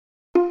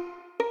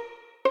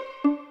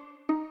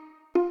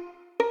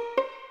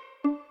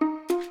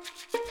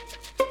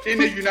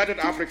in a united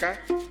Africa,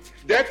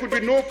 there could be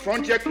no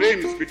frontier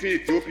claims between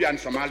Ethiopia and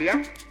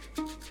Somalia,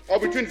 or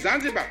between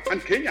Zanzibar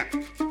and Kenya,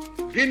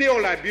 Guinea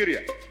or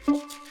Liberia.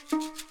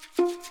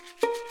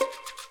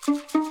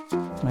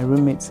 My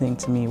roommate saying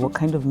to me, what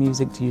kind of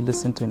music do you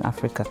listen to in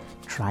Africa?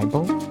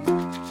 Tribal?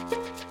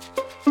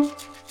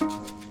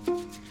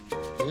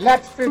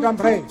 Let freedom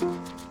reign.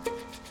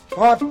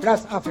 God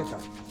bless Africa.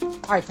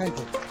 I thank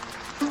you.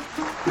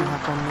 Vi har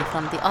kommit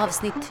fram till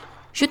avsnitt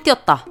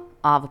 78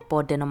 av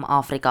podden om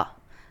Afrika.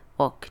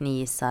 Och ni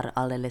gissar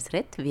alldeles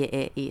rätt. Vi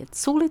är i ett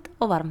soligt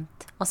och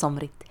varmt och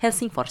somrigt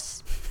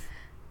Helsingfors.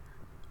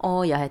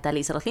 Och jag heter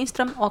Liselott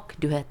Lindström och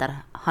du heter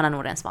Hanna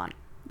Norensvan.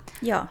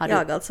 Ja,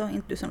 jag alltså,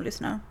 inte du som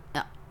lyssnar.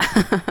 Ja.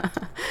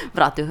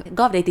 Bra att du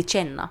gav dig till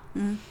känna.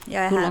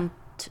 Jag är Hur här.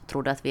 långt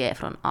tror du att vi är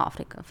från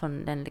Afrika?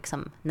 Från den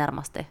liksom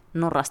närmaste,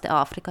 norraste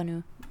Afrika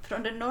nu?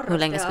 Från den norraste Hur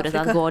länge skulle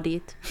det ta att gå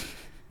dit?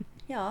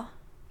 Ja.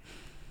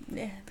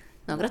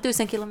 Några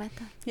 1000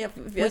 kilometer. Jag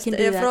can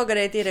do that. frågade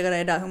dig tidigare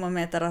idag hur man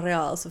mäter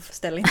areal, så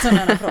ställ inte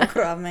sådana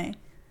frågor av mig.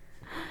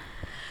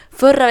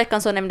 Förra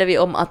veckan så nämnde vi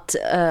om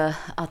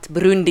att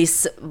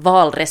Burundis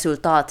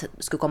valresultat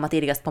skulle komma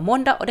tidigast på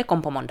måndag, och det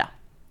kom på måndag.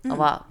 Och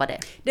vad var det?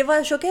 Det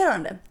var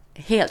chockerande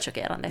Helt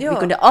chockerande. Ja. Vi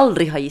kunde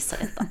aldrig ha gissat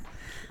detta.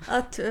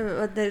 att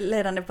det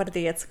ledande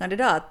partiets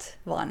kandidat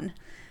vann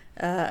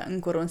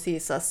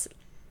Nkurunzisas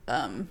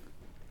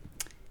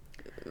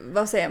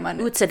vad säger man?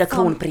 Utsedda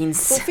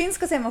kronprins. På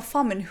finska säger man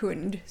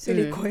famnhund,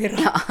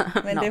 sylikoira.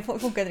 Men det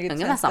funkar inte riktigt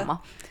ungefär svenska. samma.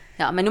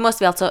 Ja, men nu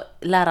måste vi alltså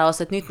lära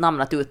oss ett nytt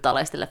namn att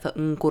uttala istället för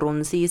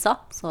Nkurunziza.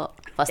 Så,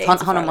 fast Det är inte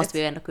så honom farligt. måste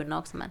vi ju ändå kunna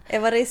också. Men,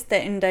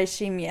 Evariste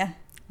Ndayishimiye.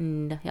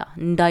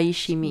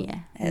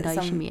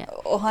 Ndayishimiye.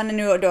 Och han är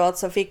nu då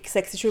alltså fick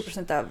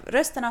 67% av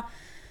rösterna.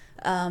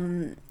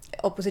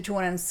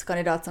 Oppositionens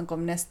kandidat som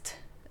kom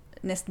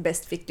näst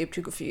bäst fick typ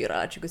 24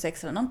 eller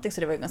 26 eller någonting,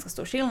 så det var ju ganska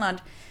stor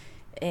skillnad.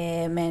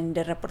 Men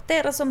det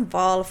rapporteras om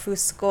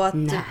valfusk och att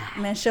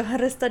människor har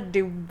röstat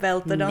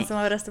dubbelt och de som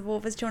har röstat på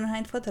oppositionen har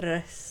inte fått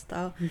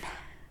rösta.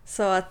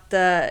 Så att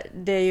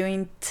det är ju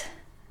inte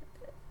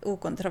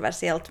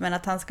okontroversiellt, men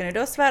att han ska nu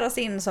då sväras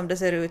in som det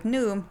ser ut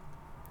nu.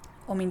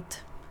 Om inte,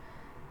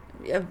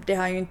 det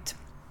har ju inte,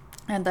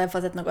 jag har inte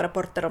fått sett några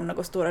rapporter om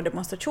några stora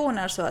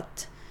demonstrationer, så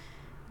att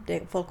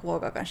folk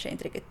vågar kanske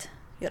inte riktigt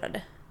göra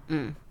det.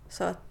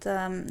 Så att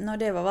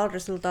det var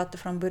valresultatet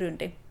från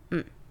Burundi.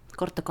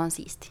 Kort och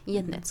koncist, i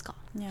ett nötskal.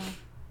 Ja,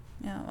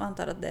 jag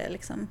antar att det är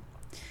liksom,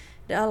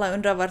 det alla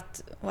undrar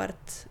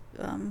vart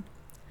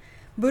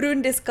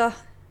Burundi ska,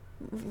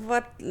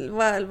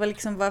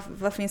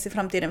 vad finns i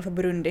framtiden för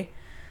Burundi?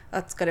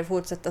 Att ska det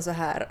fortsätta så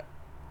här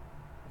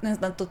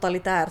nästan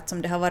totalitärt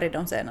som det har varit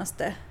de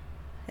senaste,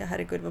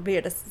 herregud, vad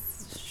blir det,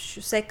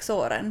 26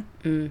 åren?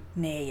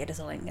 Nej, är det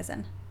så länge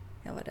sedan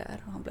jag var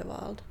där och han blev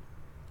vald.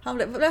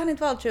 Blev han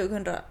inte vald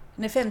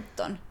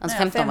 2015? Alltså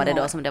 15 var det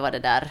då som det var det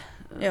där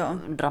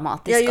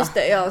dramatiska. Ja, just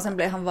det. Ja, och sen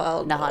blev han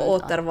vald,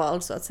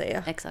 återvald så att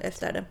säga. Exakt.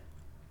 Efter det.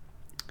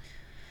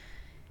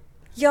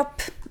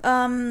 Japp.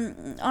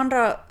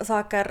 Andra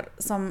saker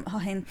som har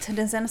hänt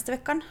den senaste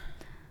veckan?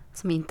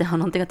 Som inte har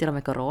någonting att göra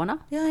med corona.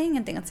 Jag har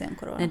ingenting att säga om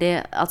corona. Nej,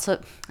 det, alltså,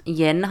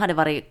 igen har det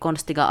varit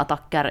konstiga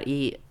attacker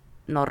i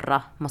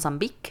norra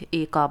Mozambique,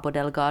 i Cabo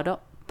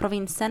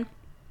Delgado-provinsen.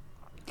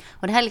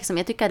 Och det här liksom,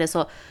 jag tycker det är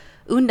så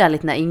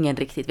underligt när ingen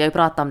riktigt, vi har ju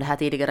pratat om det här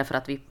tidigare för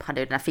att vi hade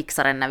ju den här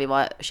fixaren när vi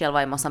var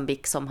själva i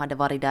Mozambique som hade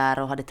varit där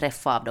och hade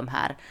träffat av de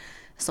här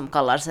som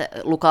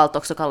lokalt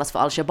också kallas för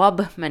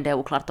Al-Shabaab, men det är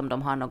oklart om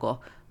de har några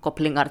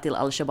kopplingar till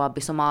Al-Shabaab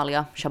i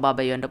Somalia. Shabaab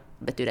är ju ändå,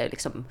 betyder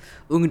liksom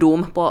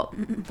ungdom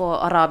på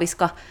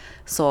arabiska,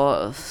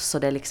 så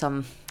det är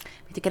liksom,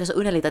 jag tycker det är så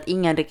underligt att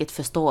ingen riktigt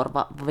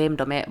förstår vem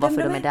de är, varför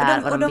de är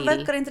där, vad de vill. Och de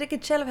verkar inte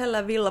riktigt själv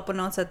heller vilja på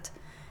något sätt.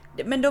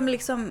 Men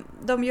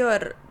de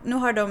gör, nu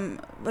har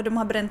de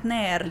har bränt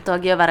ner.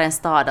 Tagit över en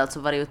stad, alltså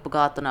varit ut på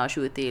gatorna och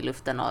skjutit i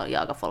luften och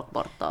jagat folk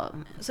bort.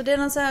 Så det är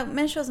någon så här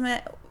människor som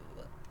är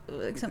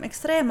liksom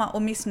extrema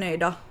och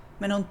missnöjda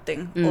med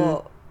någonting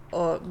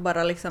och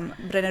bara liksom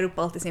bränner upp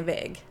allt i sin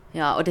väg.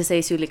 Ja, och det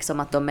sägs ju liksom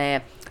att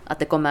att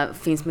det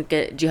finns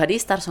mycket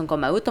jihadister som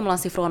kommer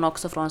utomlands ifrån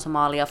också, från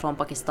Somalia, från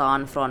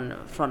Pakistan,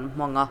 från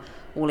många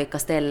olika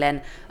ställen,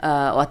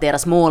 och att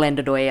deras mål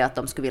ändå då är att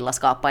de skulle vilja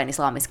skapa en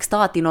islamisk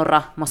stat i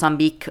norra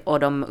Mozambique, och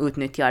de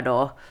utnyttjar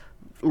då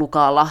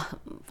lokala,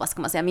 vad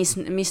ska man säga,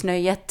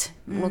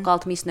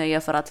 lokalt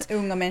missnöje för att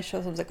unga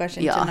människor som så kanske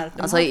inte känner att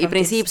de alltså har i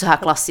princip så här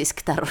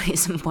klassisk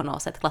terrorism på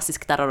något sätt,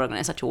 klassisk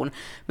terrororganisation,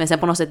 men sen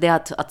på något sätt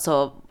det att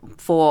så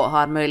få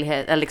har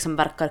möjlighet, eller liksom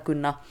verkar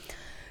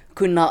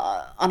kunna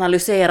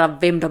analysera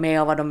vem de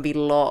är och vad de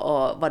vill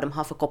och vad de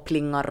har för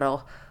kopplingar,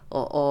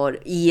 och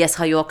IS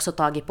har ju också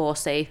tagit på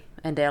sig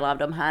en del av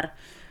de här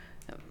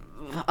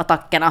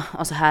attackerna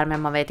och så här,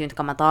 men man vet ju inte,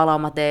 kan man tala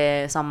om att det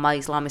är samma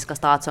islamiska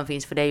stat som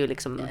finns, för det är ju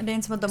liksom det är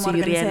inte som att de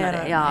Syrien,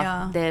 organiserar.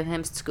 ja, det är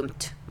hemskt skumt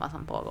vad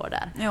som pågår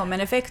där. Ja,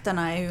 men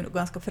effekterna är ju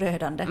ganska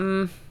förödande.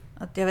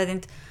 Att jag vet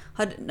inte,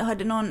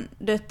 hade någon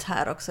dött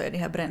här också i de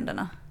här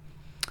bränderna?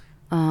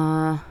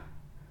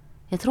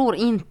 Jag tror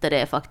inte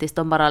det faktiskt,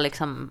 de bara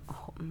liksom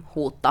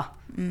hota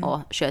och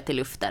sköt i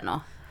luften.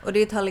 Och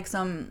dit har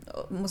liksom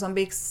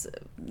Mosambiks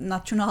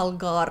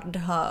nationalgard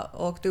har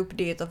åkt upp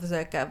dit och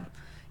försöker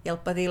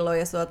hjälpa till, och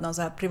jag såg att någon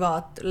så här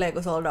privat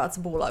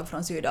legosoldatsbolag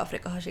från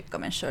Sydafrika har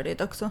skickat människor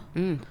dit också.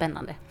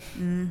 Spännande.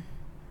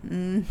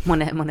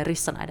 Månne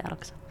ryssarna är där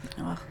också.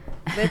 Ja.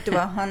 Vet du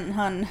vad,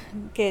 han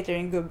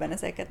cateringgubben är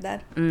säkert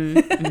där.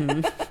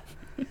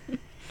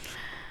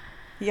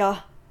 Ja.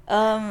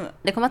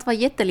 Det kommer att vara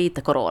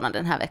jättelite corona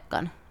den här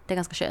veckan. Det är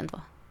ganska skönt,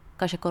 va?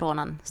 Kanske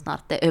coronan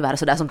snart är över,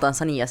 så där som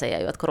Tanzania säger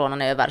ju att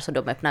coronan är över, så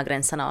de öppnar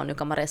gränserna och nu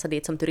kan man resa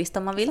dit som turist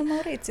om man vill. Som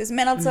Mauritius.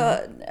 Men alltså,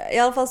 i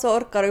alla fall så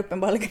orkar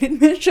uppenbarligen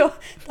inte människor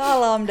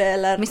tala om det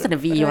eller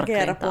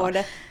reagera på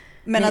det.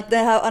 Men att de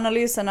här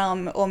analyserna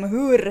om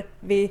hur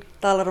vi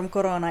talar om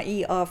corona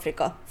i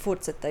Afrika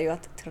fortsätter ju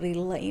att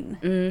trilla in.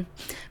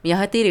 Men jag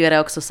har tidigare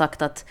också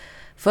sagt att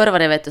förr var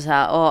det, vet du, så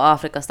här,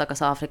 Afrika,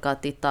 stackars Afrika,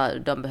 titta,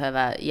 de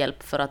behöver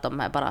hjälp för att de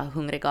är bara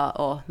hungriga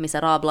och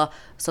miserabla.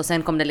 Så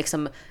sen kom det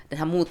liksom, den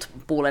här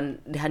motpolen,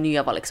 det här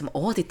nya var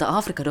liksom, titta,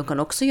 Afrika, de kan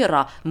också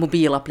göra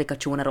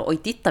mobilapplikationer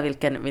och titta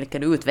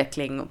vilken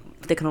utveckling,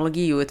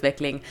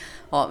 teknologiutveckling.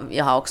 Och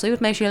jag har också gjort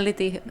mig skyldig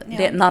till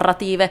det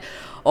narrativet.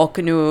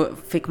 Och nu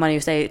fick man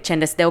ju säga,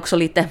 kändes det också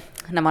lite,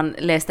 när man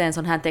läste en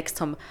sån här text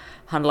som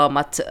handlar om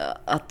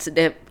att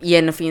det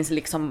igen finns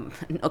liksom,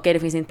 okej, det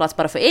finns inte plats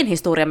bara för en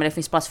historia, men det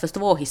finns plats för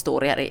 2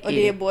 historier och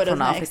det är båda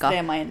från Afrika.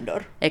 Extrema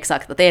ändor.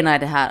 Exakt, att ena är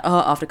det här,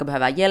 Afrika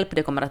behöver hjälp,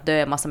 det kommer att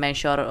dö en massa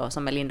människor, och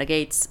som Melinda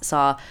Gates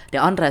sa, det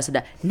andra är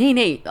sådär,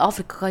 nej,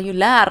 Afrika kan ju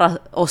lära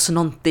oss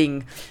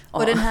någonting.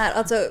 Och den här,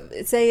 alltså,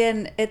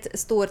 säg ett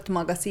stort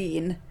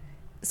magasin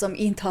som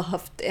inte har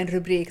haft en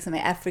rubrik som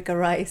är Africa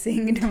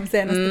Rising de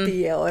senaste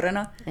 10 åren.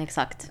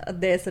 Exakt.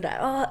 Att det är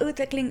sådär,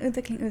 utveckling.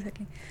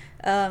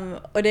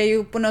 Och det är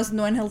ju på något sätt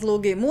nog en helt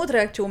logig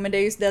motreaktion, men det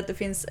är just det att det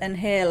finns en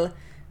hel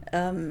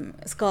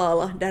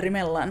skala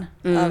däremellan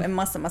av en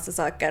massa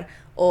saker.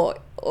 Och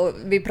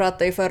vi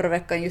pratade ju förra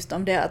veckan just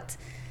om det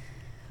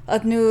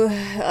att nu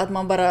att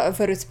man bara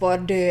förutspår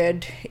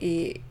död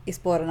i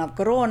spåren av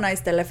corona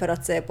istället för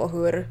att se på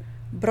hur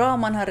bra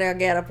man har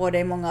reagerat på det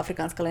i många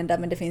afrikanska länder,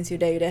 men det finns ju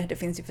det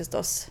finns ju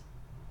förstås,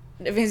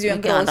 det finns ju en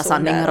mycket andra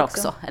sanningar där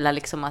också. Eller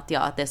liksom att det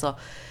är så,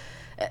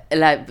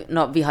 eller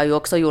vi har ju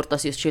också gjort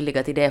oss just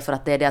skyldiga till det, för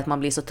att det är det att man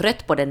blir så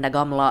trött på den där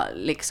gamla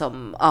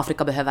liksom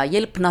Afrika behöver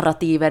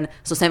hjälp-narrativen,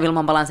 så sen vill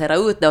man balansera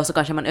ut det och så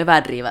kanske man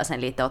överdriver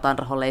sen lite åt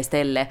andra hållet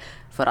istället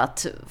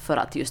för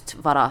att just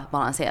vara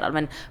balanserad.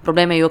 Men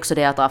problemet är ju också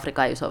det att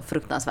Afrika är ju så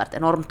fruktansvärt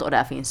enormt och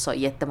där finns så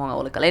jättemånga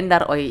olika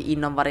länder, och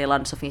inom varje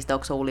land så finns det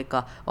också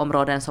olika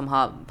områden som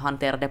har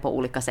hanterat det på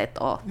olika sätt,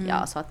 och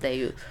så att det är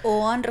ju... Och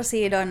å andra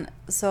sidan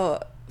så,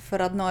 för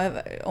att nå,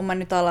 om man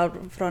nu talar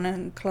från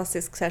en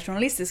klassisk så här,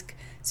 journalistisk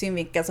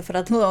synvinkel, så för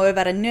att nå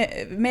över en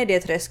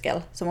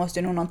medietröskel så måste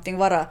ju nog någonting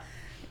vara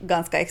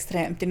ganska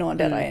extremt i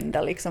någondera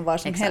ända, liksom var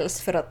som helst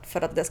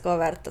för att det ska vara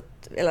värt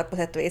att, eller på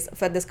sätt och vis,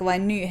 för att det ska vara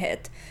en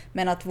nyhet.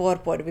 Men att vår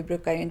podd, vi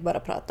brukar ju inte bara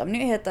prata om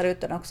nyheter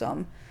utan också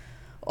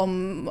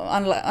om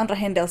andra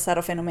händelser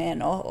och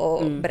fenomen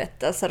och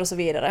berättelser och så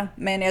vidare.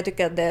 Men jag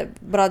tycker att det är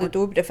bra att du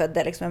tog upp det, för att det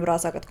är liksom en bra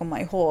sak att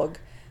komma ihåg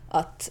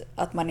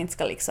att man inte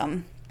ska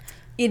liksom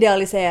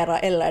idealisera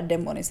eller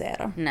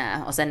demonisera. Nej,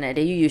 och sen är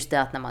det ju just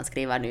det att när man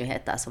skriver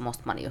nyheter så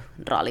måste man ju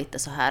dra lite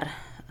så här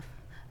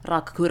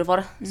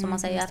rakkurvor, som man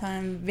säger. Måste ha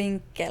en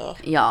vinkel.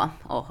 Ja,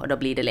 och då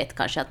blir det lätt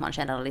kanske att man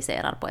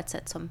generaliserar på ett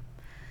sätt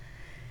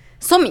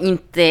som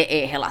inte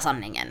är hela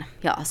sanningen.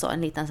 Ja, så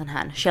en liten sån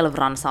här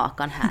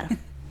självrannsakan här.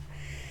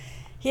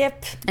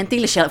 Jepp. En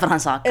till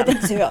självrannsakan. Jag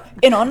tänkte säga,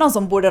 en annan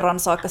som borde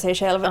rannsaka sig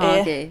själv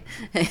är... Okej.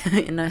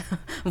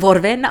 Vår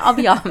vän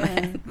Abiy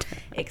Ahmed.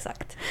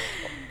 Exakt.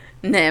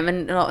 Nej,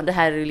 men det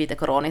här är ju lite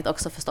koronigt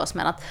också förstås,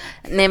 men att...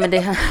 Nej, men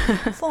det...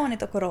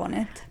 Fånigt och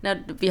koronigt.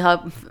 Vi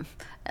har...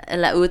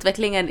 Eller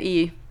utvecklingen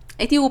i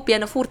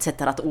Etiopien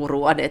fortsätter att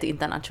oroa det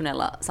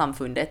internationella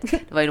samfundet.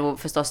 Det var ju nog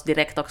förstås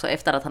direkt också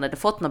efter att han hade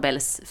fått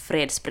Nobels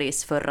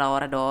fredspris förra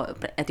året, då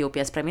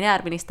Etiopiens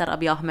premiärminister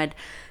Abiy Ahmed,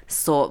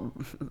 så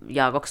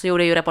jag också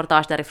gjorde ju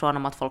reportage därifrån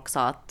om att folk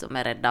sa att de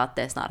är rädda att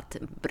det snart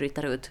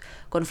bryter ut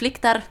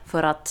konflikter,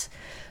 för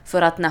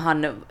att när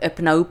han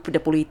öppnade upp det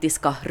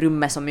politiska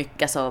rummet så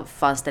mycket så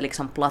fanns det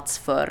liksom plats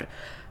för,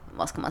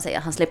 vad ska man säga,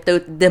 han släppte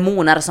ut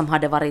demoner som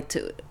hade varit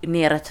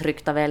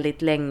nedtryckta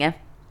väldigt länge.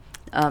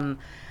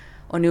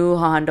 Och nu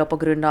har han då på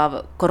grund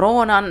av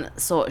coronan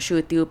så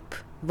skjutit upp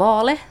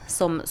valet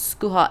som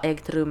skulle ha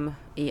ägt rum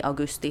i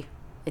augusti,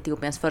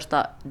 Etiopiens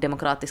första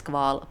demokratiska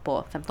val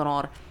på 15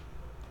 år.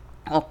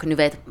 Och nu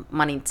vet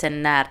man inte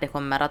sen när det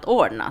kommer att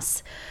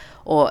ordnas.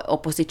 Och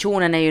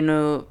oppositionen är ju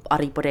nu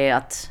arg på det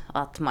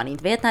att man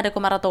inte vet när det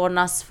kommer att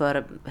ordnas,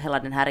 för hela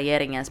den här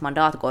regeringens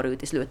mandat går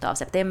ut i slutet av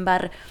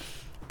september.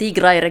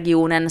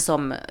 Tigray-regionen,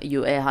 som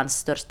ju är hans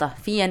största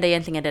fiende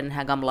egentligen, den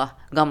här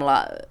gamla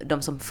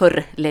de som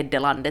förr ledde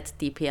landet,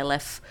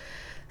 TPLF,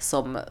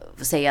 som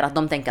säger att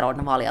de tänker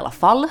ordna val i alla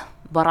fall,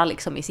 bara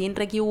liksom i sin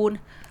region.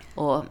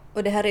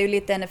 Och det här är ju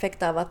lite en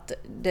effekt av att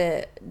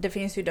det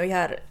finns ju då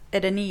här,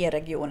 är det 9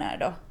 regioner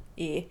då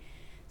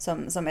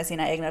som är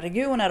sina egna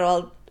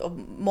regioner och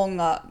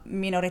många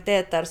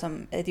minoriteter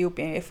som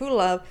Etiopien är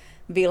fulla av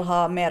vill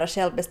ha mera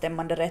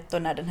självbestämmande rätt,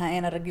 och när den här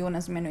ena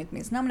regionen som jag nu inte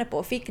minns namnet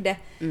på fick det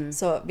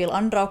så vill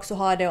andra också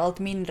ha det och allt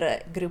mindre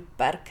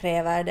grupper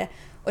kräver det.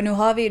 Och nu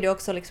har vi det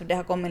också, liksom, det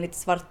har kommit lite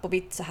svart på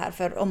vitt så här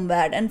för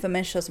omvärlden, för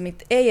människor som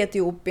inte är i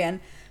Etiopien,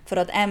 för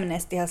att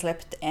Amnesty har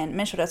släppt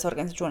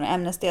människorättsorganisationen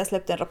Amnesty har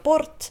släppt en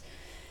rapport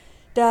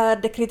där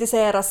det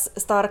kritiseras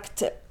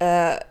starkt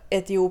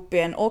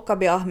Etiopien och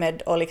Abiy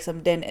Ahmed och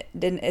liksom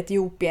den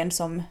Etiopien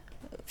som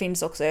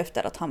finns också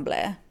efter att han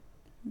blev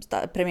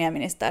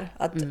premiärminister.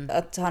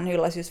 Att han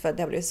hyllas just för att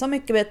det har blivit så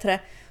mycket bättre,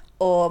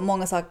 och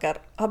många saker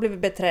har blivit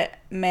bättre,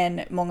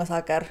 men många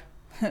saker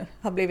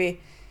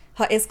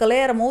har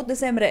eskalerat mot det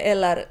sämre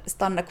eller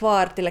stannat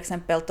kvar, till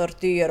exempel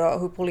tortyr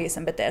och hur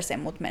polisen beter sig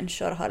mot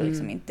människor har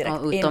liksom inte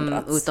direkt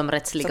ändrats.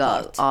 Utomrättsliga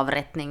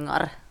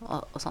avrättningar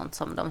och sånt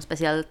som de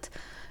speciellt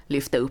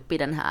lyfte upp i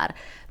den här.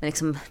 Men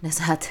liksom, det är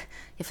så här att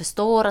jag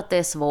förstår att det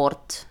är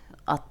svårt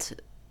att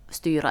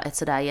styra ett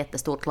sådär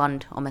jättestort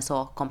land och med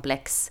så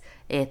komplex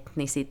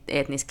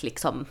etnisk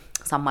liksom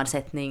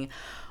sammansättning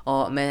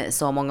och med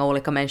så många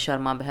olika människor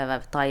man behöver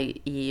ta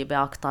i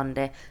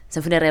beaktande.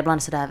 Sen funderar jag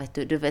ibland sådär,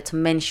 du vet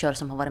som människor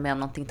som har varit med om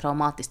någonting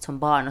traumatiskt som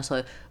barn och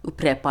så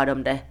upprepar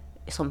de det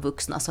som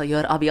vuxna, så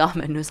gör Abiy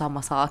Ahmed nu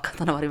samma sak, att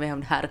han har varit med om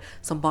det här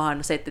som barn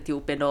och sett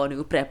Etiopien då, och nu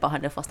upprepar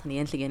han det fast han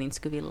egentligen inte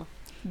skulle vilja.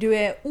 Du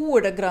är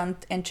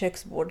ordagrant en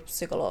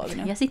köksbordspsykolog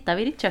nu. Jag sitter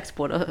vid ditt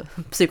köksbord och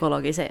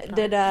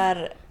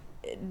psykologiserar.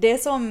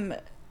 Det som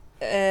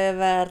är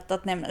värt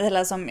att nämna,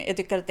 eller som jag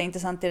tycker att det är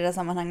intressant i det här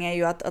sammanhanget, är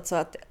ju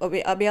att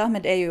Abiy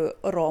Ahmed är ju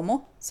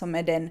oromo, som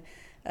är den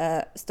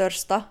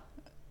största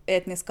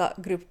etniska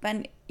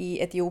gruppen i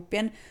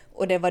Etiopien,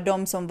 och det var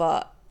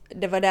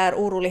där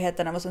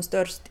oroligheterna var som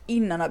störst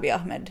innan Abiy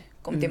Ahmed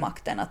kom till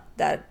makten, att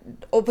där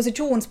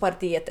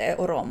oppositionspartiet är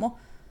oromo.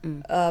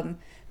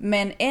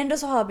 Men ändå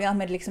så har Abiy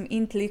Ahmed liksom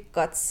inte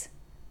lyckats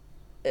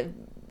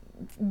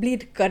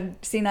blidka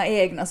sina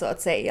egna, så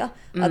att säga.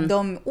 Att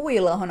de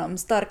ogillar honom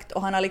starkt,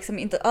 och han har liksom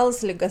inte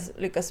alls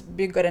lyckats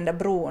bygga den där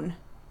bron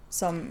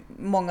som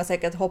många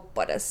säkert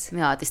hoppades.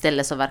 Ja, att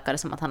istället så verkar det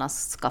som att han har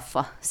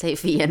skaffat sig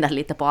fiender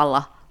lite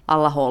på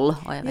alla håll.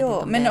 Och jag vet inte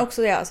om men det...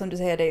 också som du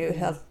säger, det är ju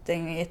helt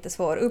en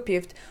jättesvår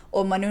uppgift.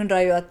 Och man undrar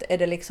ju att är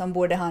det liksom,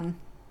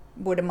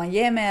 borde man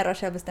ge mera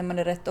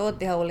självbestämmande rätt åt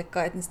de här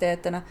olika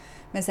etniciteterna,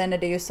 men sen är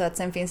det ju så att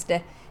sen finns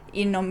det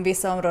inom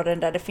vissa områden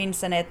där det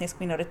finns en etnisk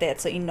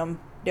minoritet, så inom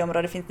det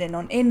området finns det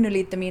någon ännu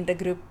lite mindre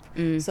grupp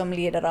som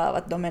lider av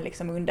att de är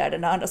liksom under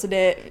den andra. Så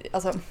det,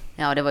 alltså...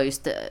 Ja, och det var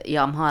just i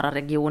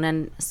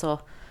Amhara-regionen så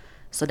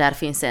där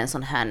finns en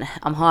sån här,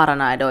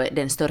 amhararna är då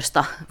den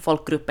största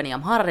folkgruppen i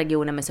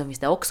Amhara-regionen, men så finns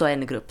det också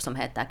en grupp som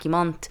heter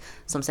Kimant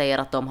som säger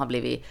att de har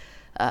blivit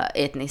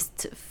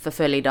etniskt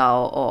förföljda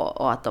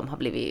och att de har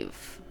blivit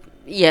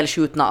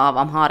ihjälskjutna av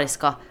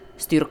amhariska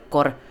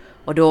styrkor,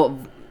 och då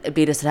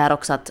blir det så här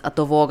också att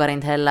då vågar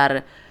inte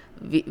heller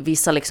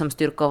vissa liksom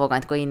styrkor vågar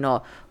inte gå in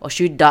och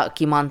skydda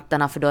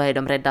kimanterna, för då är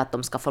de rädda att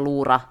de ska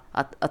förlora,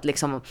 att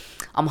liksom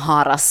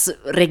Amharas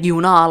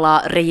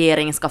regionala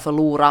regering ska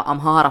förlora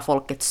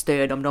Amhara-folkets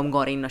stöd om de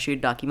går in och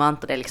skyddar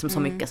kimanter. Det är liksom så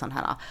mycket sån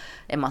här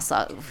en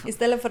massa...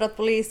 Istället för att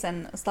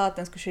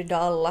staten ska skydda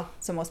alla,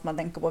 så måste man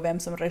tänka på vem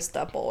som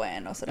röstar på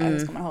en och sådär,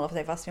 ska man hålla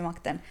sig fast vid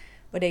makten.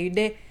 Och det är ju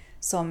det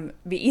som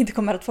vi inte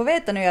kommer att få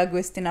veta nu i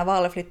augusti när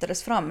valet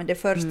flyttades fram, det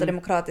första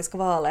demokratiska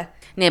valet.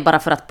 Nej, bara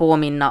för att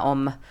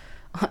påminna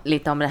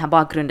lite om den här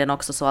bakgrunden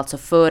också, så alltså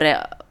före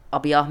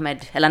Abiy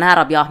Ahmed, eller när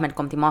Abiy Ahmed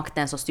kom till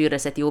makten, så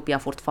styrdes Etiopien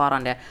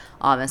fortfarande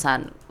av en sån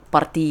här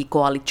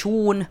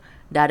partikoalition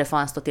där det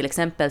fanns då till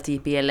exempel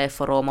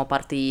TPLF och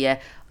Oromo-partiet,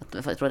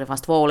 jag tror det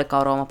fanns 2 olika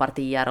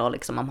Oromo-partier och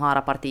liksom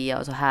Amhara-partiet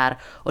och så här.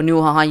 Och nu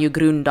har han ju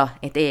grundat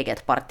ett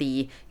eget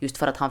parti just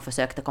för att han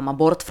försökte komma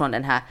bort från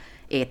den här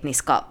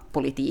etniska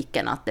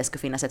politiken, att det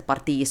skulle finnas ett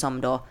parti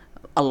som då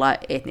alla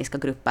etniska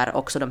grupper,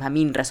 också de här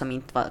mindre som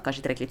inte var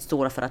kanske tillräckligt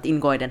stora för att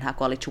ingå i den här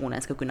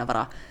koalitionen, skulle kunna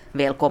vara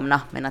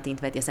välkomna, men att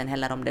inte vet jag sen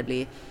heller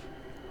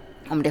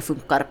om det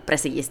funkar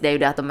precis. Det är ju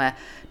det att jag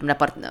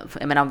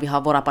menar, om vi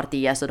har våra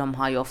partier, så de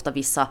har ju ofta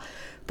vissa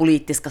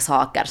politiska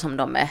saker som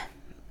de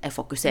är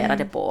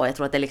fokuserade på, och jag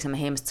tror att det liksom är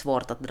hemskt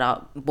svårt att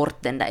dra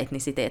bort den där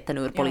etniciteten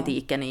ur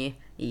politiken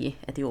i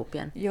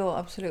Etiopien. Jo,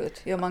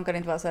 absolut. Jo, man kan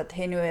inte vara så att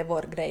hej, nu är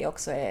vår grej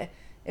också är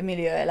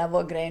miljö, eller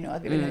vår grej nu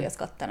att vi vill höja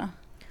skatterna.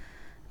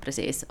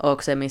 Precis, och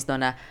också jag minns då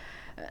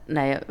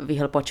när vi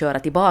höll på att köra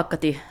tillbaka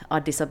till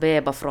Addis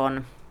Abeba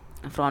från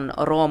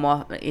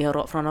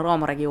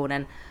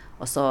Oromo-regionen,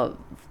 och så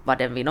var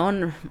det vid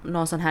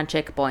någon sån här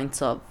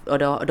checkpoint, och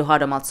då har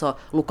de alltså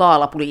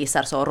lokala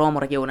poliser, så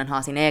Oromo-regionen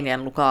har sin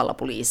egen lokala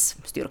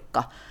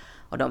polisstyrka,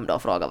 och de då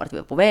frågade vart vi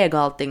var på väg och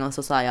allting, och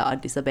så sa jag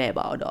Addis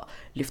Abeba, och då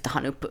lyfte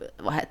han upp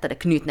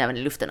knytnäven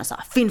i luften och sa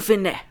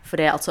Finfinne, för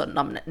det är alltså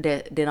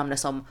det namnet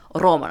som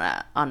romerna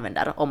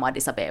använder om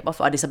Addis Abeba,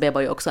 för Addis Abeba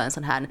är ju också en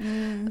sån här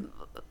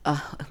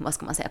vad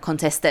ska man säga,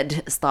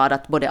 contested stad,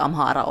 att både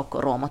Amhara och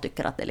Oromo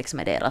tycker att det liksom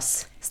är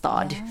deras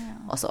stad.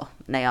 Och så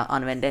när jag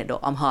använde då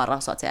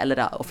Amhara så att säga, eller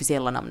det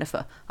officiella namnet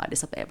för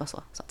Addis Abeba,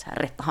 så att säga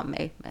rättade han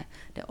mig med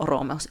det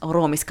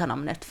oromiska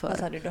namnet för. Vad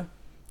sa du då?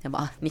 Jag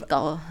bara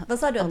nickade och... Vad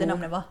sa du att det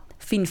namnet var?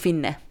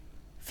 Finfinne.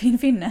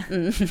 Finfinne?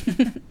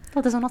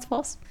 Låter som något för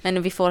oss.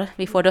 Men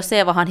vi får då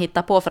se vad han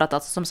hittar på, för att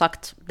alltså, som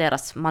sagt,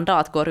 deras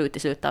mandat går ut i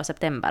slutet av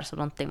september, så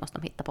någonting måste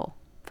de hitta på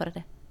före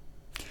det.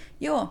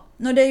 Jo,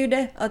 det är ju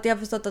det att jag har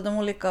förstått att de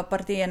olika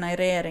partierna i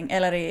regering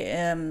eller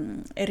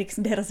i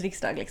deras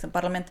riksdag, liksom,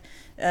 parlament,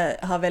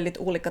 har väldigt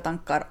olika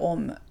tankar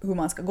om hur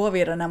man ska gå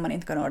vidare när man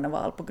inte kan ordna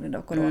val på grund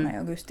av corona i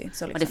augusti.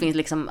 Så liksom. Och det finns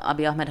liksom,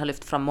 Abiy Ahmed har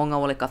lyft fram många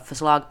olika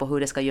förslag på hur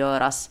det ska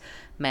göras,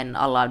 men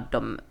alla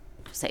de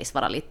sägs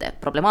vara lite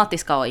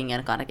problematiska och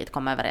ingen kan riktigt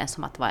komma överens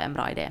om att vad är en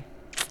bra idé.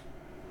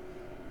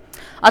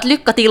 Att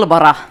lycka till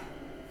bara!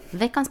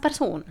 Veckans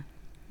person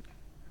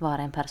var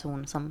en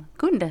person som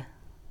kunde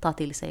ta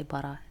till sig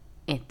bara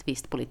ett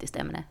visst politiskt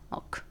ämne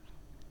och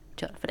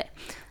köra för det.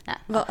 Nej.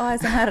 Vad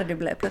ASMR du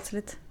blev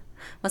plötsligt.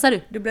 Vad sa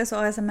du? Du blev så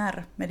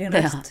ASMR med din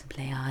röst. Ja,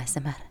 blev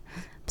ASMR.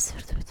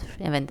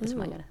 Jag vet inte hur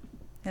man gör det.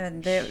 Jag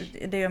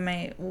vet, det gör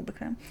mig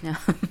obekväm. Ja.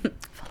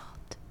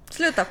 Förlåt.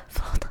 Sluta!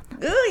 Förlåt.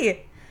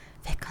 Oj!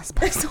 Veckans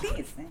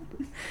person.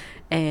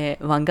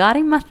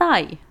 Wangari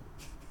Maathai.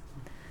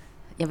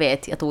 Jag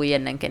vet, jag tog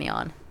igen en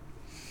kenyan.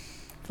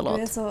 Förlåt.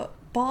 Du är så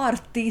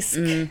partisk.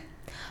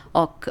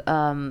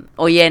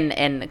 Och igen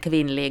en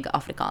kvinnlig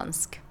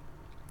afrikansk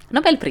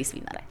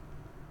Nobelprisvinnare.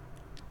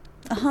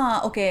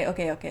 Aha,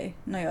 okej.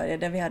 Nu gör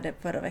det vi hade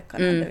förra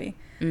veckan.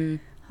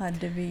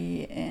 Hade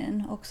vi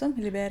en också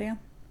i Liberia.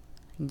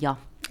 Ja,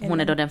 hon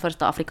är då den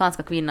första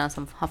afrikanska kvinnan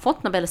som har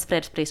fått Nobels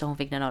fredspris, och hon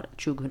fick den år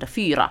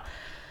 2004.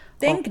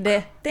 Tänk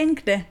det.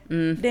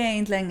 Det är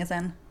inte länge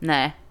sedan.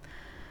 Nej.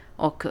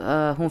 Och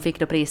hon fick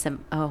då priset,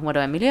 hon var då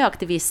en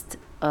miljöaktivist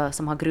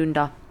som har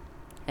grundat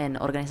en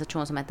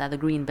organisation som heter The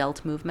Green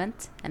Belt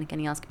Movement, en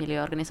kenyansk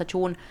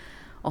miljöorganisation.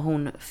 Och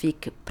hon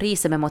fick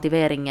priset med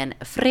motiveringen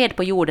fred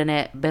på jorden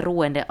är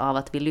beroende av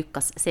att vi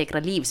lyckas säkra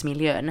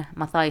livsmiljön.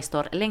 Maathai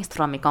står längst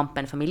fram i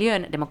kampen för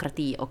miljön,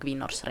 demokrati och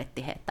kvinnors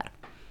rättigheter.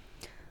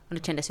 Och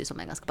det kändes ju som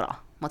en ganska bra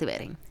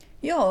motivering.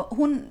 Ja,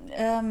 hon,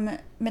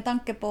 med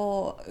tanke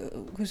på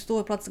hur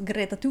stor plats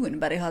Greta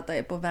Thunberg har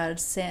tagit på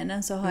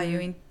världsscenen, så har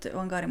ju inte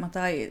Wangari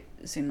Maathai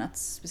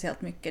synats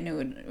speciellt mycket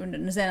nu under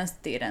den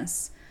senaste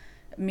tidens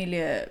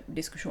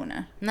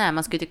miljödiskussioner. Nej,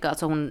 man skulle tycka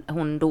att alltså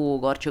hon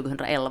dog år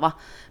 2011,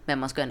 men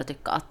man skulle ändå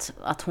tycka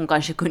att hon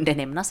kanske kunde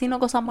nämnas i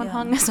något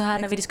sammanhang så här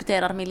när vi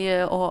diskuterar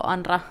miljö och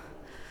andra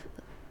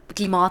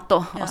klimat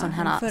och sådana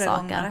här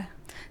saker.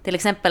 Till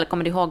exempel,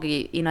 kommer du ihåg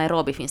i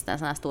Nairobi finns det en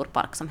sån här stor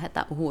park som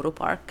heter Uhuru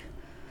Park.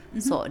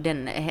 Så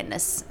den är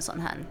hennes sån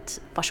här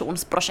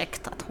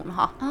passionsprojekt, att hon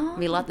har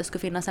vill att det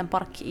skulle finnas en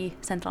park i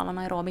centrala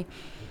Nairobi.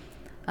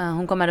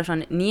 Hon kommer från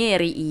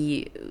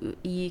Nyeri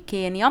i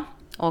Kenya,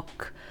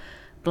 och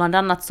bland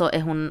annat så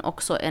är hon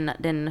också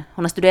hon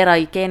har studerat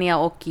i Kenya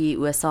och i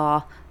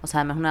USA och så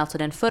här, men hon är alltså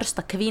den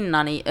första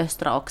kvinnan i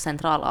östra och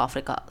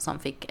centralafrika som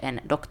fick en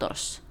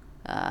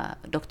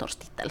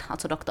doktorstitel,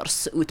 alltså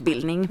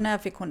doktorsutbildning. När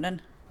fick hon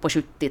den? På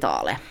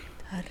 70-talet.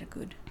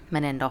 Herregud.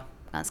 Men ändå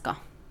ganska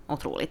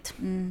otroligt.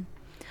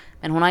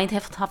 Men hon har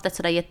inte haft ett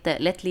sådär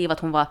jättelätt liv, att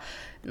hon var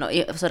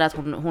sådär att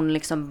hon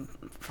liksom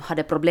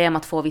hade problem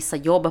att få vissa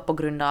jobb på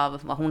grund av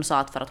vad hon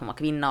sa, för att hon var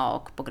kvinna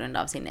och på grund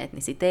av sin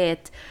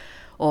etnicitet.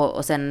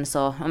 Och sen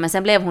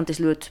blev hon till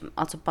slut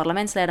alltså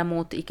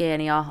parlamentsledamot i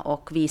Kenya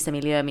och vice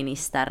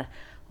miljöminister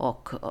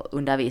och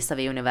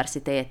undervisade vid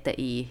universitetet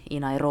i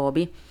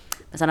Nairobi.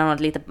 Men sen har hon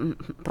ett lite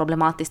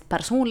problematiskt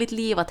personligt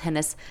liv, att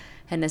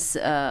hennes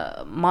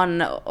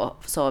man,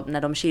 så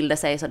när de skilde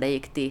sig så det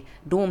gick till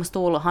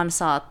domstol, och han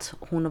sa att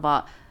hon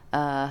var,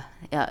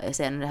 jag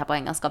säger det här på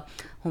engelska,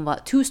 hon var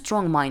too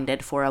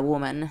strong-minded for a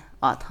woman,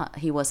 att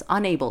he was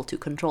unable to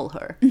control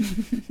her.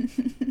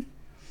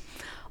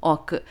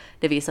 Och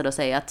det visade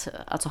sig att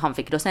alltså han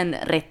fick då sen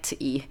rätt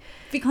i...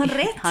 Fick han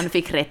rätt? Han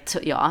fick rätt,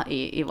 ja,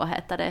 i vad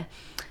heter det?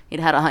 I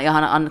det här,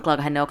 han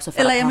anklagade henne också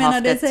för eller att ha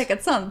haft det är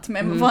säkert sant,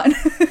 men vad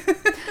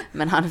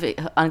men han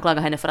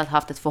anklagade henne för att ha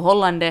haft ett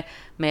förhållande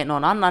med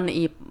någon annan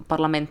i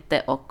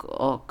parlamentet,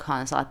 och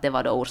han sa att det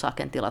var då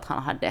orsaken till att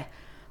han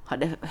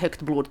hade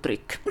högt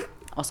blodtryck.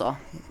 Och så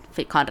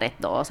fick han rätt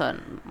då.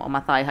 Och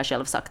Maathai har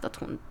själv sagt att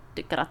hon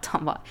tycker att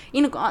han var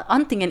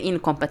antingen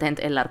inkompetent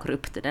eller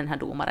korrupt, den här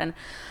domaren.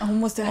 Hon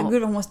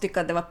måste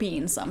tycka att det var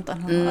pinsamt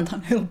att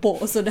han höll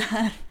på så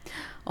där.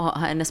 Och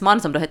hennes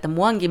man, som då hette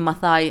Mwangi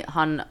Maathai,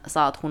 han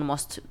sa att hon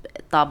måste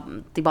ta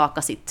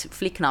tillbaka sitt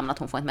flicknamn, att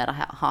hon får inte mer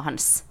ha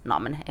hans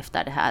namn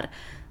efter det här.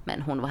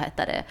 Men hon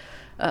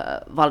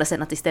valde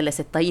sen att istället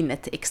sätta in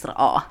ett extra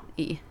A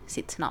i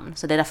sitt namn.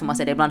 Så det är därför man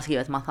ser det ibland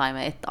skrivet Maathai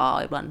med ett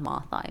A, ibland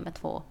Maathai med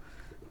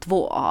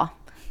två A.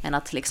 Men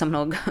att liksom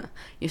nog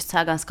just så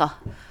här ganska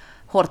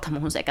hårt har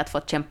hon säkert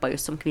fått kämpa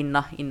just som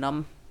kvinna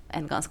inom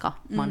en ganska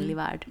manlig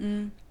värld.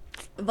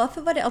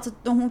 Varför var det, alltså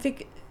hon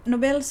fick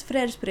Nobels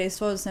fredspris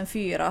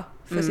 2004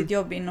 för sitt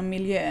jobb inom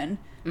miljön.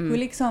 Hur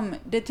liksom,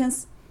 det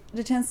känns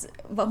det känns,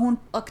 var hon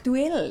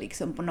aktuell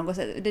liksom på något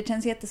sätt? Det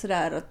känns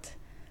jättesådär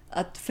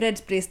att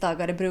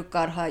fredspristagare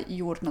brukar ha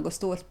gjort något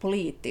stort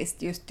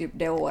politiskt just typ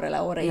det år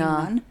eller året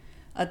innan.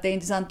 Att det är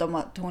intressant om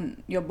att hon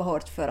jobbar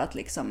hårt för att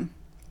liksom,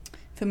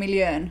 för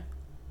miljön.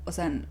 Och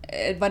sen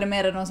var det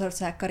mer någon sorts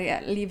så här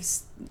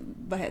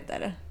vad heter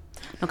det?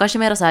 Kanske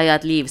mer så här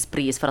ett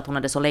livspris för att hon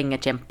hade så länge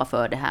kämpat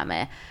för det här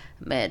med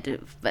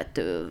vet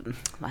du,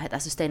 vad heter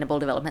sustainable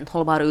development,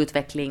 hållbar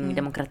utveckling,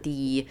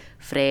 demokrati,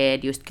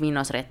 fred, just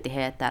kvinnors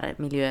rättigheter,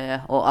 miljö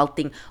och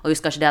allting. Och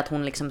just kanske det att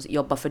hon liksom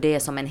jobbar för det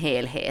som en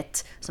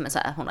helhet, som en så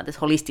här, hon hade ett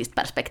holistiskt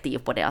perspektiv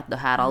på det, att det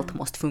här allt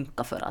måste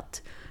funka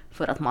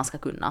för att man ska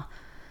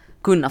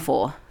kunna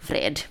få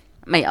fred.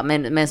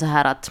 Men så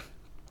här att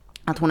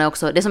hon är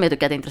också, det som jag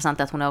tycker är intressant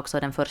är att hon är också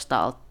den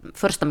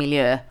första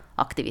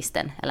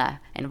miljöaktivisten eller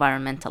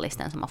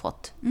environmentalisten som har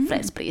fått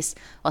fredspris.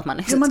 Och att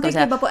man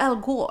tänker bara på Al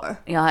Gore.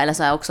 Ja, eller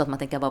så är också att man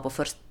tänker bara på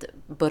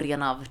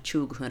början av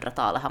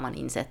 2000-talet har man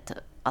insett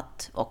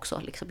att också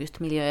liksom just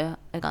miljö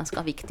är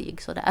ganska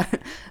viktig så där.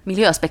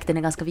 Miljöaspekten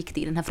är ganska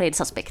viktig, den här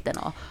fredsaspekten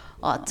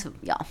och att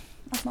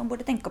att man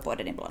borde tänka på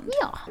det ibland.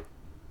 Ja.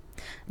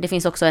 Det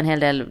finns också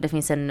det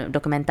finns en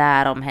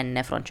dokumentär om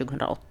henne från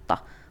 2008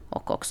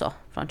 och också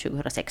från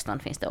 2016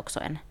 finns det också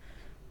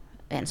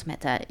en som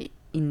heter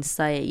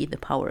Inside the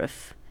Power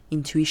of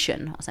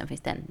Intuition, och sen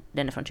finns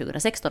den är från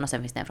 2016 och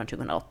sen finns det en från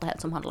 2008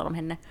 som handlar om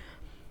henne.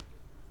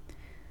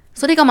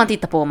 Så det kan man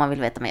titta på om man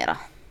vill veta mera.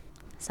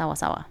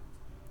 Sawa.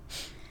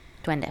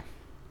 Tuende.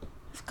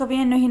 Ska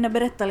vi ännu hinna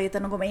berätta lite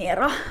något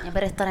mera? Jag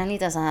berättar en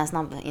liten sån här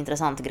snabb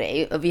intressant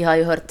grej. Vi har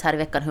ju hört här i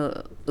veckan hur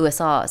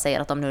USA säger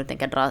att de nu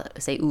tänker dra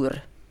sig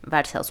ur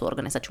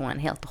Världshälsoorganisationen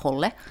helt och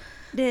hållet.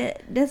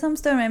 Det som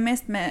stör mig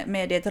mest med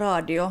mediet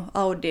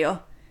audio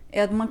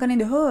är att man kan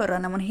inte höra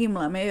när man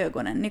himlar med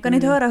ögonen. Ni kan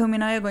inte höra hur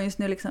mina ögon just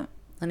nu liksom...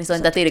 Och ni såg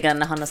inte tidigare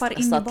när han har satt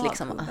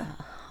liksom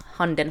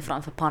handen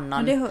framför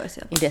pannan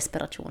i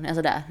desperation.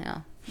 Alltså där,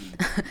 ja.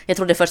 Jag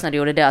trodde först när du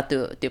gjorde det att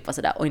du typ var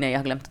sådär, oj nej, jag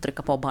har glömt att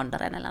trycka på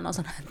bandaren eller något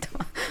sånt.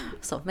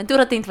 Så, men tur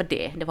att det inte var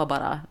det. Det var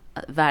bara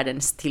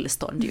världens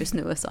tillstånd just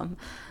nu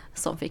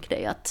som fick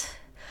dig att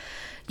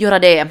göra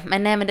det.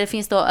 Men det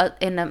finns då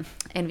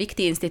en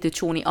viktig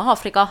institution i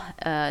Afrika,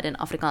 den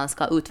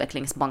afrikanska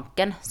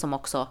utvecklingsbanken, som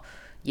också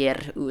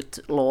ger ut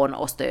lån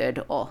och stöd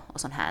och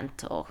sånt här.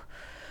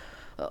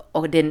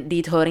 Och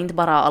dit hör inte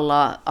bara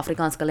alla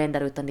afrikanska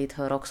länder, utan dit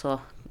hör också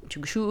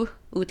 27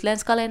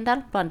 utländska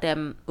länder, bland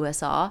dem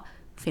USA,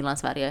 Finland,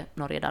 Sverige,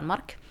 Norge,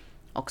 Danmark.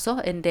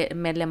 Också en del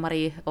medlemmar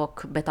i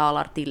och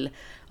betalar till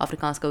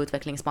Afrikanska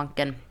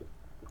utvecklingsbanken.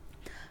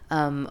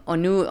 Och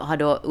nu har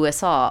då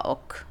USA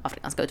och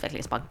Afrikanska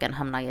utvecklingsbanken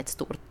hamnat i ett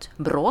stort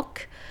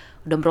bråk.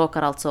 De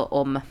bråkar alltså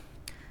om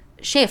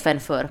chefen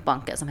för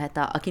banken som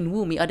heter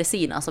Akinwumi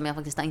Adesina, som jag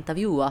faktiskt har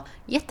intervjuat.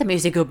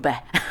 Jättemysig gubbe.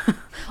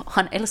 Och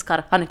han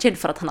är känd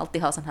för att han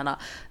alltid har sådana här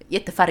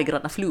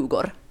jättefärggranna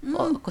flugor.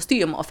 Och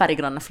kostym och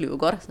färggranna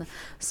flugor.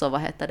 Så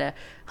vad heter det?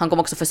 Han kom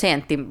också för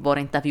sent till vår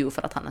intervju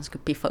för att han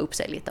skulle piffa upp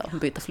sig lite och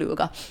byta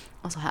fluga.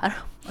 Och så här.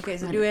 Okej,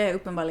 så du är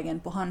uppenbarligen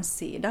på hans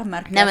sida.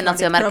 Nej, men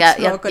alltså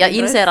jag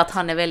inser att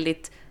han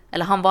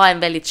är han var en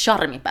väldigt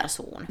charmig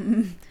person.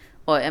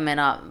 Och jag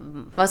menar,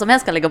 vad som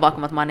helst kan ligga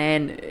bakom att man är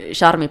en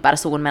charmig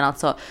person, men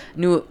alltså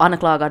nu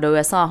anklagar då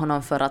USA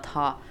honom för att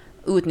ha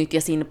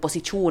utnyttjat sin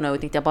position och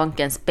utnyttjat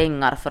bankens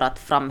pengar för att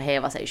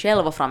framhäva sig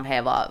själv och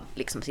framhäva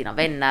liksom sina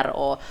vänner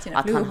och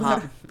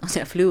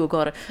sina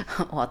flugor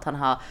och att han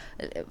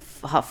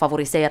har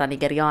favoriserat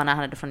nigerianer,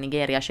 han är från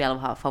Nigeria själv,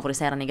 har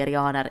favoriserat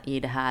nigerianer i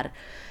det här.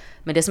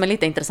 Men det som är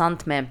lite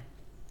intressant med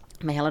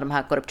hela de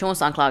här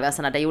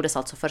korruptionsanklagelserna, det gjordes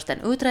alltså först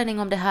en utredning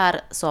om det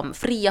här som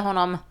friade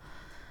honom.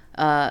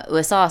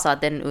 USA sa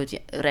att den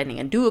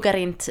utredningen duger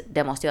inte,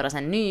 det måste göras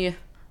en ny,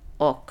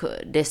 och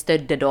det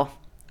stödde då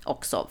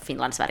också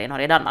Finland, Sverige,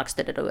 Norge, Danmark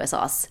stödde då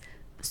USAs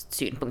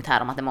synpunkt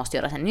här om att det måste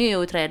göras en ny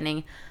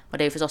utredning, och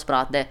det är ju förstås bra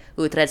att det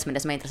utreds, men det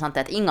som är intressant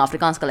är att inga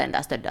afrikanska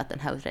länder stödde att den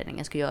här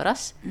utredningen skulle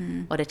göras,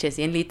 och det känns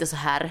igen lite så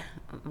här,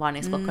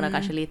 varningsklockorna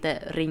kanske lite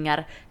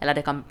ringer, eller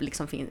det kan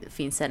liksom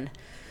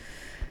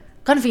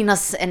kan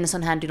finnas en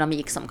sån här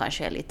dynamik som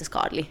kanske är lite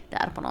skadlig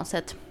där på något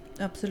sätt.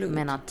 Absolut.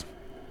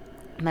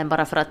 Men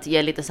bara för att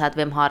ge lite så här att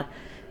vem har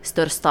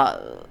största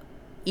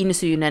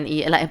insynen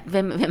i, eller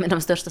vem är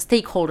de största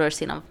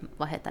stakeholders inom,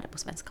 vad heter det på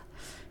svenska?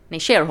 Nej,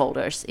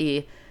 shareholders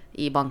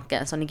i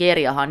banken. Så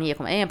Nigeria har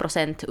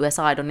 9,1%,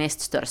 USA är då näst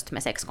störst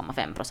med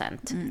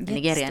 6,5%.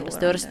 Nigeria är ändå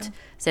störst.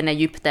 Sen är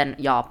Egypten,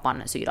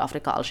 Japan,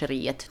 Sydafrika,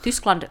 Algeriet,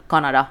 Tyskland,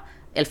 Kanada,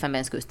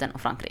 Elfenbenskusten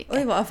och Frankrike.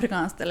 Oj, vad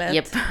afrikanskt det lät.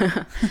 Yep.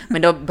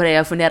 Men då började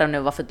jag fundera nu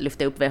varför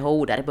lyfte upp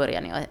WHO där i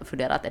början. Jag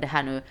funderar att är det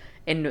här nu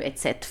ännu ett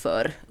sätt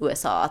för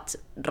USA att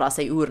dra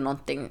sig ur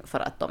någonting för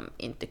att de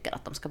inte tycker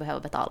att de ska behöva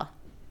betala.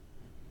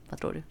 Vad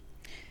tror du?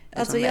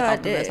 Alltså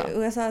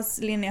USAs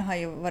linje har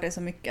ju varit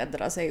så mycket att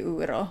dra sig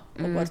ur och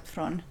bort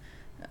från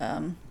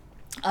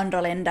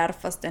andra länder,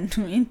 fast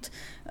ändå inte.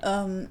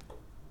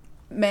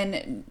 Men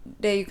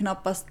det är ju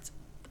knappast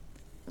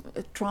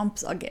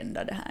Trumps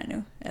agenda det här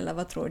nu, eller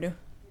vad tror du?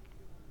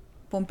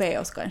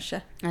 Pompeos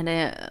kanske?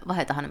 Nej, vad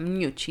heter han?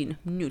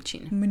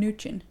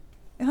 Mnuchin.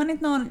 Är han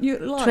inte någon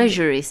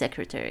Treasury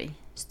Secretary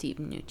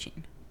Steve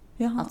Mnuchin.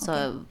 Jaha, Alltså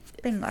okej.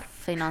 Pengar.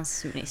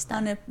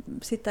 finansministern. Han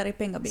sitter i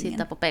pengabingen.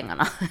 Sitter på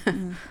pengarna.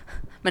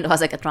 Men då har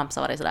säkert Trump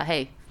så varit sådär,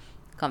 hej,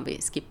 kan vi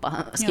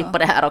skippa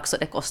det här också,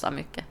 det kostar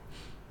mycket.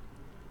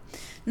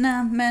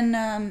 Nej,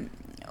 men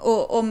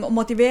och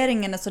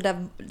motiveringen är så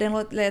där,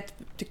 den lät,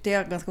 tyckte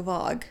jag, ganska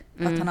vag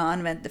att han har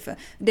använt det för.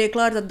 Det är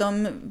klart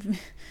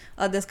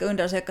att det ska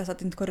undersökas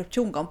att inte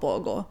korruption kan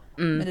pågå,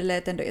 men det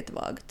lät ändå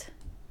jättevagt.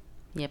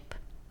 Japp.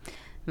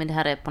 Men det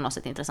här är på något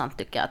sätt intressant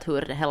tycker jag, att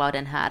hur hela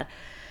den här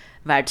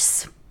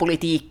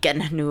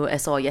världspolitiken nu är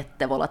så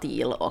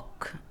jättevolatil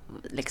och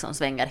liksom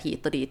svänger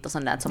hit och dit och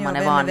sånt där som man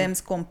är van.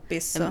 Vems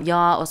kompis. Så.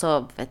 Ja, och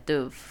så vet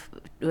du,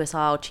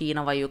 USA och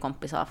Kina var ju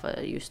kompisar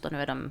för just och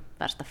nu är de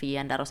värsta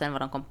fiender och sen var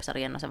de kompisar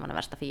igen och sen var de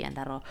värsta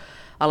fiender och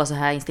alla så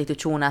här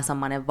institutioner som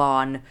man är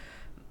van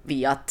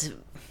vid att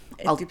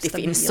alltid typ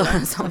finns.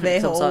 som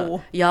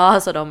WHO. Ja,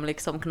 så de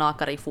liksom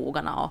knakar i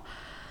fogarna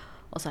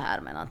och så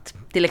här. Men att,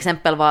 till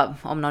exempel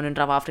om någon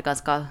undrar vad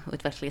Afrikanska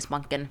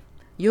utvecklingsbanken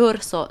gör,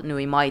 så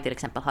nu i maj till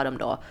exempel har de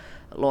då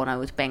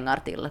lånat ut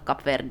pengar till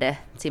Kap Verde,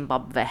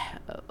 Zimbabwe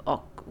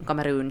och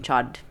Kamerun,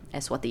 Chad,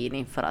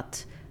 Eswatini för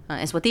att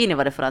Eswatini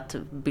var det för att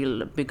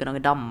bygga några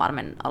dammar,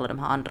 men alla de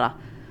här andra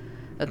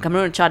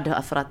Kamerun,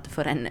 Chad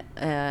för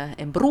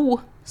en bro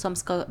som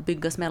ska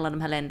byggas mellan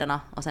de här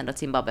länderna och sen då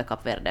Zimbabwe,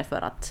 Kap Verde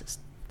för att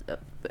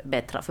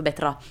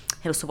förbättra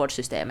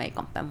hälsovårdssystemet i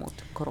kampen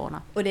mot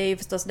corona. Och det är ju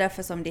förstås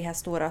därför som de här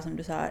stora, som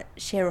du sa,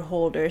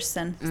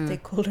 shareholdersen,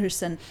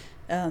 stakeholdersen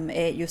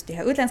är just de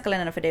här utländska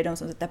länderna, för det är de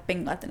som sätter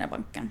pengar till den här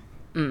banken.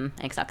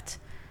 Exakt.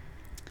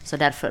 Så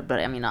därför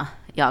börjar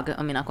jag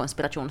och mina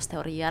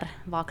konspirationsteorier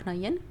vakna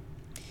igen.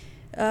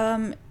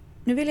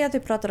 Nu vill jag att vi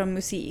pratar om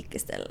musik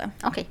istället.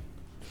 Okej.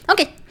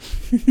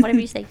 Vad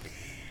vill du säga?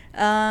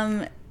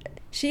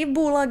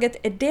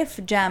 Skivbolaget Def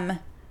Jam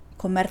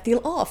kommer till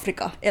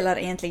Afrika, eller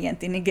egentligen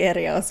till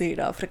Nigeria och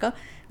Sydafrika,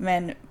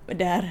 men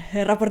det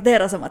här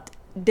rapporteras om att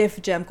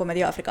Def Jam kommer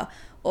till Afrika.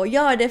 Och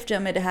ja, Def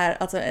Jam är det här,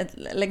 alltså ett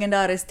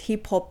legendariskt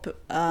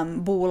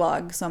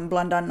hiphop-bolag som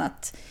bland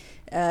annat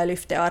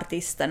lyfte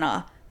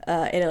artisterna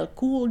LL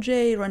Cool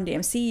J, Run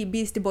DMC,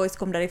 Beastie Boys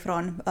kom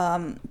därifrån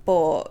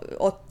på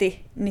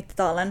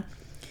 80-90-talen.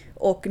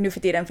 Och nu för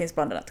tiden finns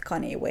bland annat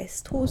Kanye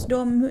West hos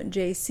dem,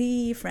 Jay-Z,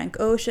 Frank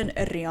Ocean,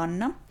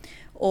 Rihanna.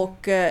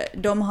 Och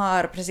de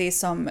har, precis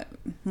som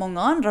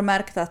många andra,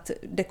 märkt att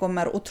det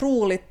kommer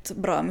otroligt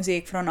bra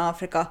musik från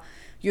Afrika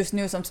just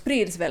nu som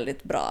sprids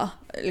väldigt bra.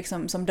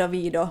 Liksom som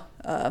Davido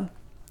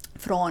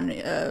från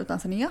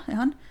Tanzania, är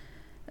han?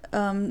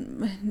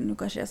 Nu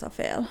kanske jag sa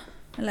fel.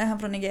 Eller är han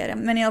från Nigeria?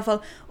 Men i alla fall,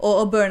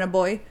 och Burna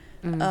Boy.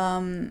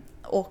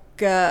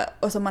 Och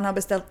så man har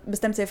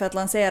bestämt sig för att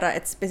lansera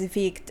ett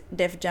specifikt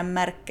Def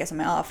Jam-märke som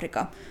är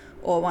Afrika.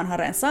 Och man har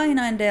redan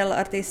signat en del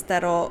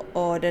artister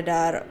och det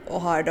där,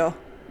 och har då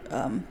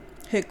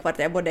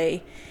högkvarter både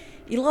i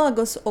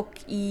Lagos och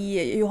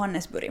i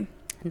Johannesburg.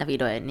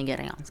 Davido är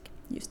nigeriansk.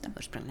 Just det.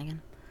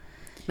 Ursprungligen.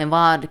 Men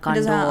vad kan det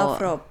är då... så här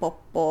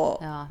afropop och...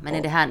 Ja, men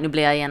är det här, nu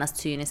blir jag genast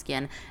cynisk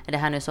igen, är det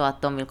här nu så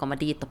att de vill komma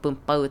dit och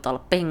pumpa ut alla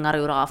pengar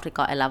ur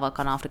Afrika, eller vad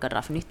kan Afrika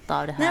dra för nytta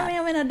av det här? Nej, men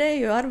jag menar, det är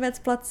ju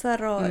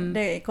arbetsplatser och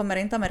det kommer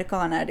inte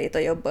amerikaner dit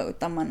och jobba,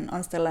 utan man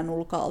anställer nog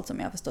lokalt, som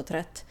jag har förstått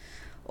rätt.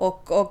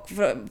 Och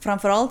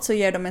framförallt så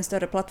ger de en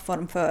större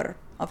plattform för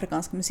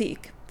afrikansk musik,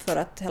 för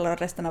att hela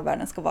resten av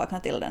världen ska vakna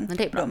till den. Men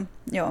det är bra.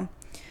 Ja.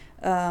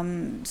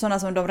 Sådana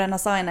som de redan har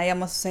signat, jag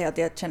måste säga att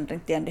jag känner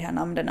inte igen de här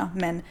namnen,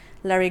 men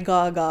Larry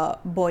Gaga,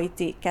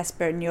 Boity,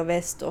 Casper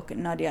Nyovest och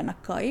Nadia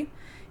Nakai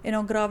är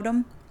några av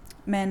dem.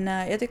 Men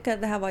jag tycker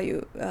att det här var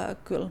ju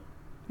kul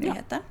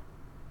nyheter. Ja.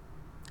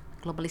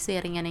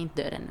 Globaliseringen är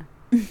inte död ännu.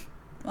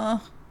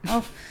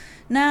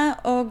 Nej,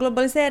 och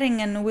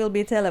globaliseringen will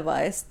be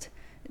televised.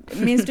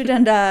 Minns du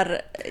den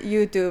där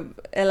YouTube,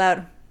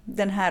 eller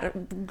den här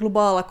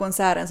globala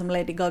konserten som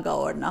Lady Gaga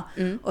ordnade,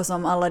 och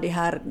som alla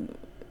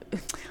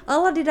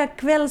de där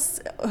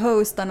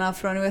kvällshostarna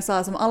från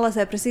USA som alla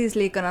ser precis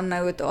likadana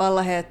ut och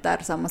alla heter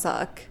samma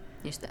sak.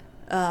 Just det.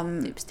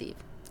 Typ Steve.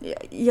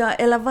 Ja,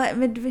 eller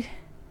vad...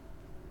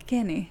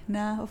 Kenny?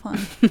 Nej, vad fan?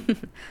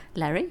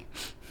 Larry?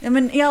 Ja,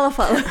 men i alla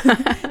fall.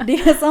 Det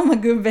är samma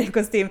gubbe i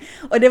kostym.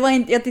 Och det var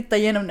inte... Jag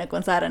tittade igenom den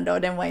konserten då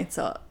och den var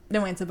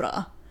inte så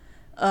bra.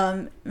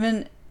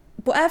 Men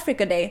på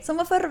Africa Day, som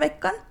var förra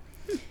veckan,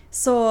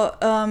 så...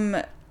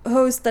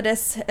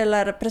 hostades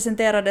eller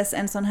presenterades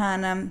en sån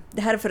här,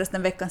 det här är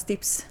förresten veckans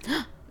tips,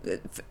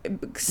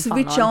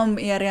 switcha om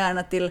er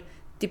hjärna till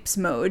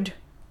tips-mode,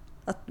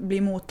 att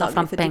bli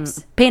mottaglig för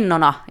tips.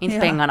 Pennorna, inte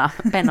pengarna,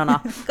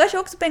 pennorna. Kanske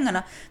också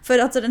pengarna, för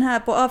alltså den här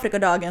på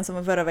Afrikadagen som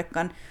var förra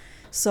veckan,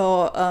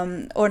 så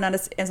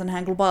ordnades en sån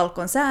här global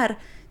konsert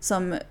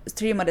som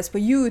streamades på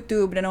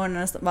YouTube. Den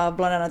ordnades av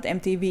bland annat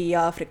MTV i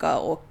Afrika,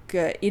 och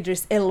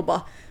Idris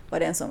Elba var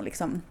den som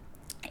liksom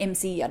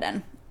MC:ade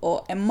den.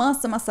 Och en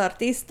massa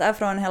artister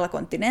från hela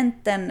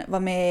kontinenten var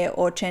med,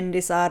 och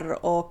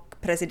kändisar och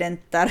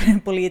presidenter,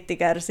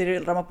 politiker.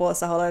 Cyril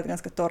Ramaphosa håller ett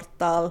ganska torrt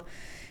tal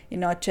i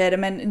något skede.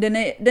 Men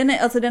den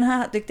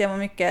här tyckte jag var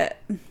mycket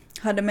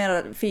hade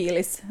mera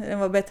filis. Den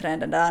var bättre än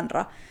den där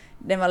andra.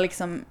 Den var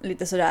liksom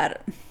lite sådär...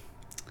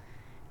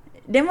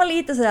 Den var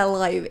lite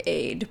sådär Live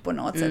Aid på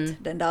något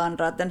sätt, den där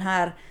andra. Att den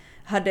här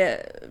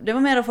det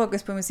var mera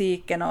fokus på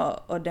musiken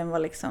och den var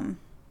liksom...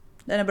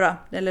 Den är bra,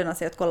 den lönar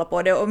sig att kolla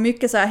på det. Och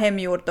mycket så här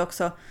hemgjort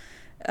också,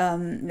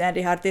 när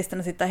de här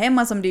artisterna sitter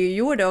hemma som de ju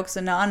gjorde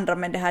också när andra,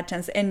 men det här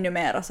känns ännu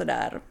mer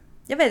sådär...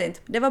 Jag vet inte,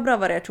 det var bra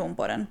variation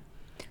på den.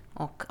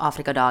 Och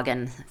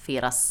Afrikadagen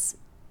firas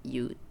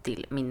ju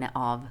till minne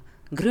av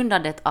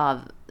grundandet av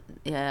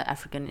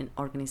African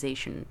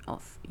Organization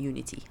of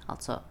Unity,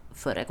 alltså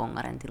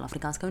föregångaren till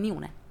Afrikanska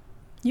unionen.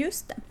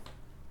 Just det.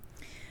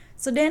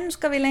 Så den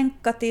ska vi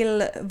länka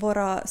till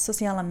våra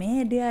sociala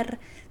medier,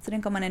 så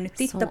den kan man ännu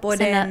titta på.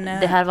 Sen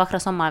när det här vackra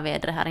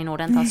sommarvädret här i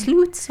Norden tar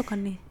slut så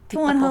kan ni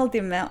titta på. 2,5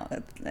 timme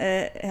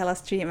hela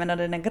streamen och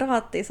den är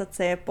gratis att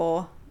se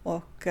på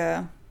och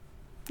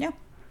ja.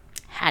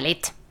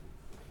 Härligt!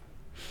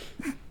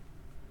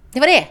 Det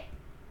var det!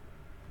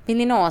 Vill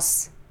ni nå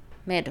oss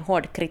med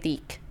hård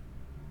kritik?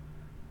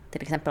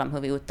 Till exempel om hur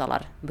vi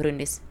uttalar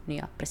Burundis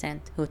nya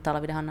president. Hur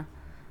uttalar vi det, Hanna?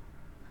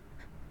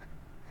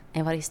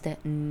 Evariste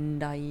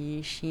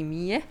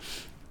Ndayishimiye.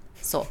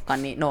 Så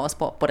kan ni nå oss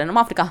på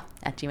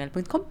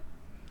podenomafrika@gmail.com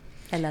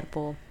eller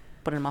på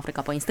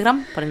podenomafrika på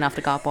Instagram,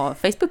 podenomafrika på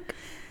Facebook.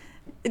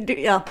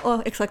 Ja,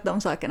 och exakt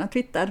de sakerna.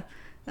 Twitter.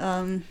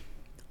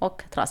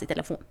 Och trasig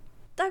telefon.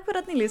 Tack för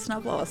att ni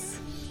lyssnar på oss.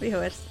 Vi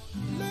hörs.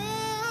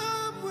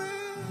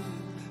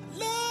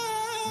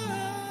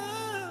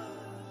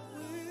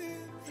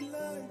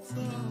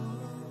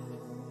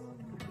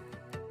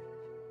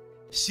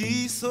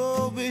 She's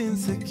so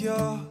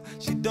insecure,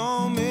 she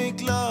don't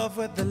make love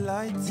with the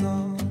lights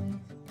on.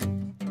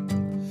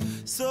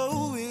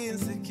 So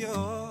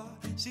insecure,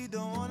 she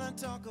don't wanna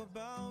talk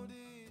about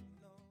it.